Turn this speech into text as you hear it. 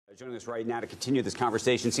Joining us right now to continue this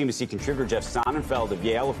conversation, CNBC contributor Jeff Sonnenfeld of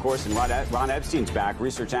Yale, of course, and Ron Epstein's back,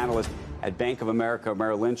 research analyst at Bank of America,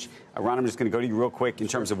 Merrill Lynch. Ron, I'm just going to go to you real quick in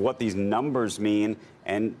terms of what these numbers mean,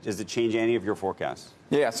 and does it change any of your forecasts?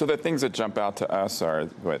 Yeah, so the things that jump out to us are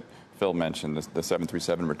what Phil mentioned, the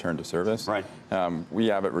 737 return to service. Right. We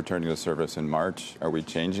have it returning to service in March. Are we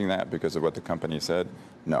changing that because of what the company said?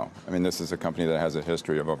 No. I mean, this is a company that has a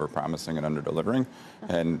history of overpromising and under-delivering,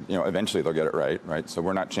 and eventually they'll get it right? So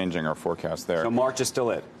we're not changing our forecast there. So March is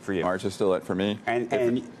still it for you? March is still it for me.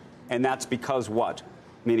 And that's because what?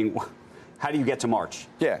 Meaning, how do you get to March?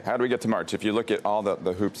 Yeah, how do we get to March? If you look at all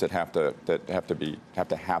the hoops that have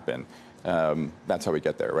to happen, that's how we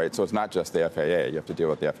get there, right? So it's not just the FAA. You have to deal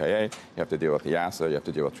with the FAA. You have to deal with the EASA. You have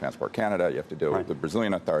to deal with Transport Canada. You have to deal with the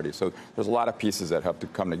Brazilian authority. So there's a lot of pieces that have to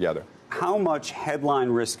come together. How much headline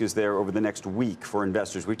risk is there over the next week for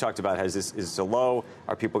investors? We talked about, is this a low?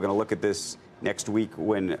 Are people going to look at this next week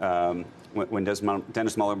when Dennis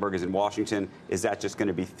Muhlenberg is in Washington? Is that just going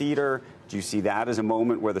to be theater? Do you see that as a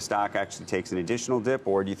moment where the stock actually takes an additional dip,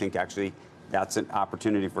 or do you think actually that's an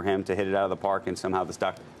opportunity for him to hit it out of the park and somehow the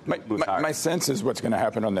stock moves higher? My sense is what's going to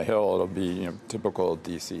happen on the Hill, it'll be typical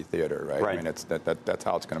DC theater, right? I mean, that's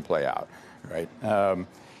how it's going to play out, right?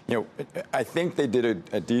 I think they did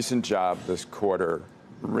a decent job this quarter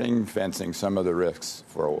ring fencing some of the risks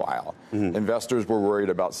for a while. Mm-hmm. Investors were worried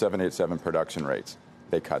about 787 production rates.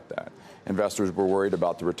 They cut that. Investors were worried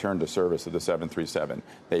about the return to service of the 737.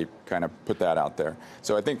 They kind of put that out there.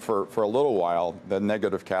 So I think for a little while, the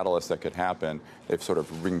negative catalyst that could happen, they've sort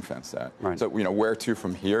of ring-fenced that. Right. So, where to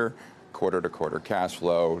from here? Quarter to quarter cash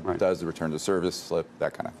flow. Right. Does the return to service slip?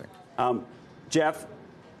 That kind of thing. Jeff,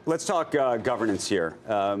 let's talk governance here.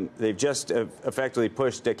 They've just effectively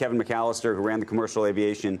pushed Kevin McAllister, who ran the commercial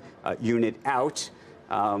aviation unit, out.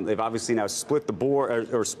 They've obviously now split the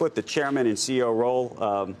board or split the chairman and CEO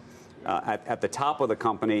role at the top of the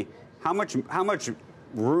company. How much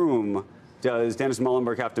room does Dennis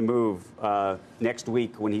Muhlenberg have to move next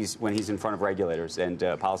week when he's in front of regulators and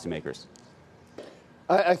policymakers?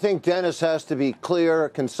 I think Dennis has to be clear,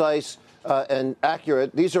 concise, and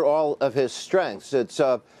accurate. These are all of his strengths. It's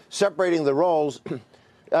separating the roles.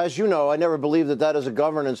 As you know, I never believe that is a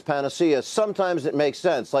governance panacea. Sometimes it makes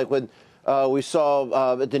sense, like when we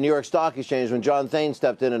saw at the New York Stock Exchange when John Thain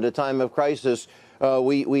stepped in at a time of crisis.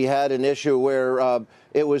 We had an issue where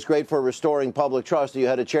it was great for restoring public trust. You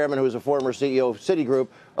had a chairman who was a former CEO of Citigroup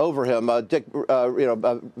over him.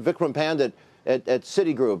 Vikram Pandit at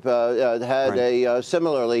Citigroup had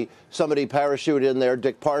similarly somebody parachute in there,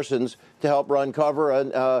 Dick Parsons, to help run cover,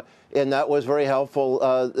 and that was very helpful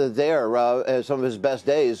there. Some of his best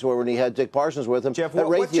days were when he had Dick Parsons with him. Jeff, at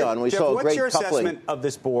Raytheon, we saw a great what's your coupling. assessment of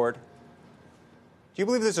this board? Do you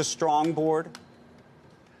believe there's a strong board?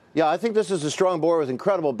 Yeah, I think this is a strong board with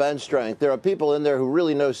incredible bench strength. There are people in there who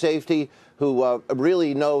really know safety, who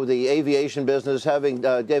really know the aviation business. Having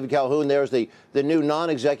David Calhoun there as the new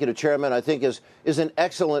non-executive chairman, I think is an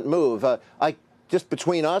excellent move. Just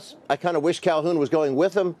between us, I kind of wish Calhoun was going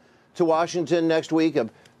with him to Washington next week. A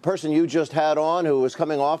person you just had on who was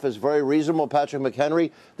coming off as very reasonable, Patrick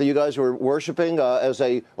McHenry, that you guys were worshiping as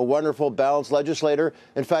a wonderful, balanced legislator.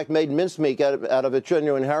 In fact, made mincemeat out of a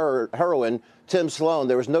genuine heroine, Tim Sloan.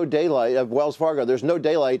 There was no daylight of Wells Fargo. There's no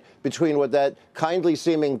daylight between what that kindly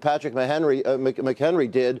seeming Patrick McHenry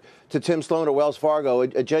did to Tim Sloan at Wells Fargo,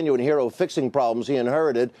 a genuine hero fixing problems he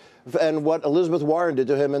inherited, and what Elizabeth Warren did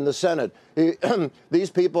to him in the Senate. These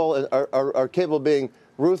people are capable of being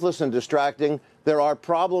ruthless and distracting. There are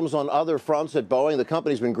problems on other fronts at Boeing. The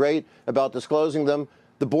company's been great about disclosing them.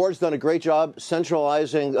 The board's done a great job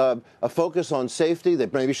centralizing a focus on safety. They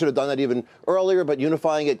maybe should have done that even earlier, but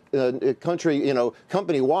unifying it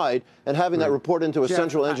company-wide and having that report into a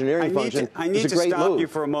central engineering function is a great move. I need to stop you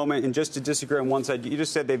for a moment and just to disagree on one side. You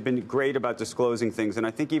just said they've been great about disclosing things, and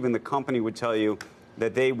I think even the company would tell you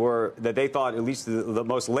that they thought at least the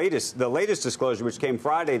latest disclosure, which came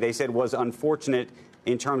Friday, they said was unfortunate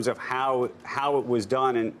in terms of how it was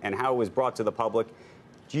done and how it was brought to the public.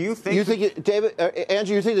 Do you think, David,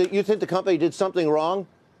 Andrew, you think the company did something wrong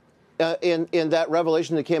in that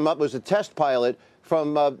revelation that came up? It was a test pilot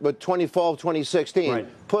from 2012, 2016,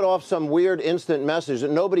 right. Put off some weird instant message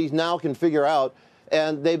that nobody now can figure out.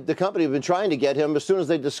 And the company have been trying to get him as soon as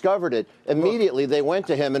they discovered it. Immediately, they went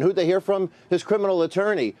to him. And who'd they hear from? His criminal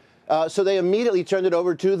attorney. So they immediately turned it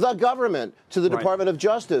over to the government, to the Department of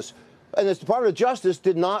Justice. And the Department of Justice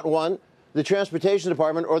did not want the Transportation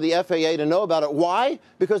Department or the FAA to know about it. Why?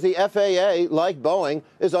 Because the FAA, like Boeing,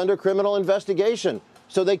 is under criminal investigation.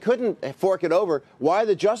 So they couldn't fork it over. Why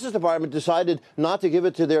the Justice Department decided not to give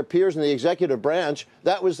it to their peers in the executive branch,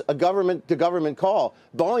 that was a government-to-government call.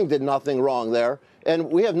 Boeing did nothing wrong there.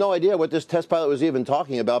 And we have no idea what this test pilot was even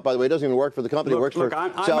talking about. By the way, it doesn't even work for the company. It works for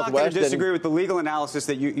Southwest. I'm not going to disagree with the legal analysis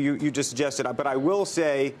that you just suggested, but I will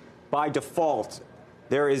say, by default,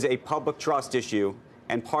 there is a public trust issue.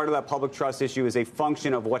 And part of that public trust issue is a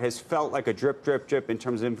function of what has felt like a drip, drip, drip in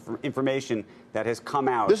terms of information that has come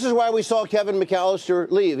out. This is why we saw Kevin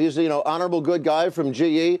McAllister leave. He's, honorable good guy from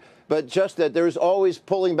GE, but just that there's always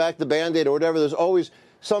pulling back the Band-Aid or whatever. There's always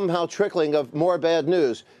somehow trickling of more bad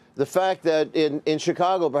news. The fact that in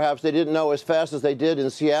Chicago, perhaps they didn't know as fast as they did in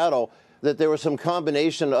Seattle that there was some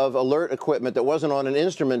combination of alert equipment that wasn't on an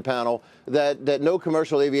instrument panel that no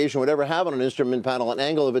commercial aviation would ever have on an instrument panel, an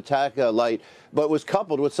angle of attack light, but was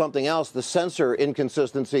coupled with something else, the sensor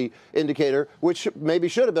inconsistency indicator, which maybe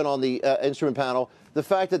should have been on the instrument panel. The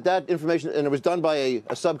fact that information, and it was done by a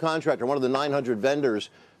subcontractor, one of the 900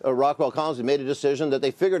 vendors, Rockwell Collins, made a decision that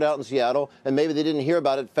they figured out in Seattle, and maybe they didn't hear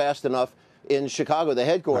about it fast enough in Chicago, the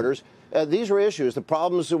headquarters. These were issues. The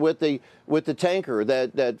problems with the tanker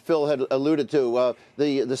that Phil had alluded to,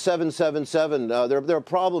 the 777. There are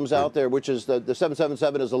problems out there, which is the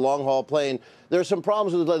 777 is a long haul plane. There are some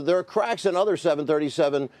problems with there are cracks in other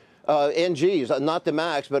 737 NGs, not the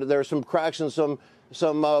MAX, but there are some cracks in some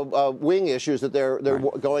wing issues that they're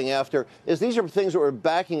going after. These are things that were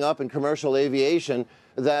backing up in commercial aviation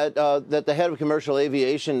that the head of commercial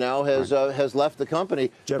aviation now has left the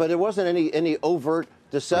company. Jeff, but there wasn't any overt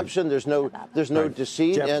deception. There's no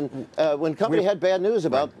deceit. Jeff, and when company had bad news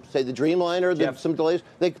about, say, the Dreamliner, some delays,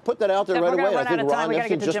 they put that out there Jeff, right away. I think Ron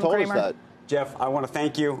Epstein just told us that. Jeff, I want to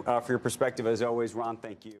thank you for your perspective as always. Ron,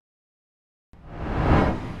 thank you.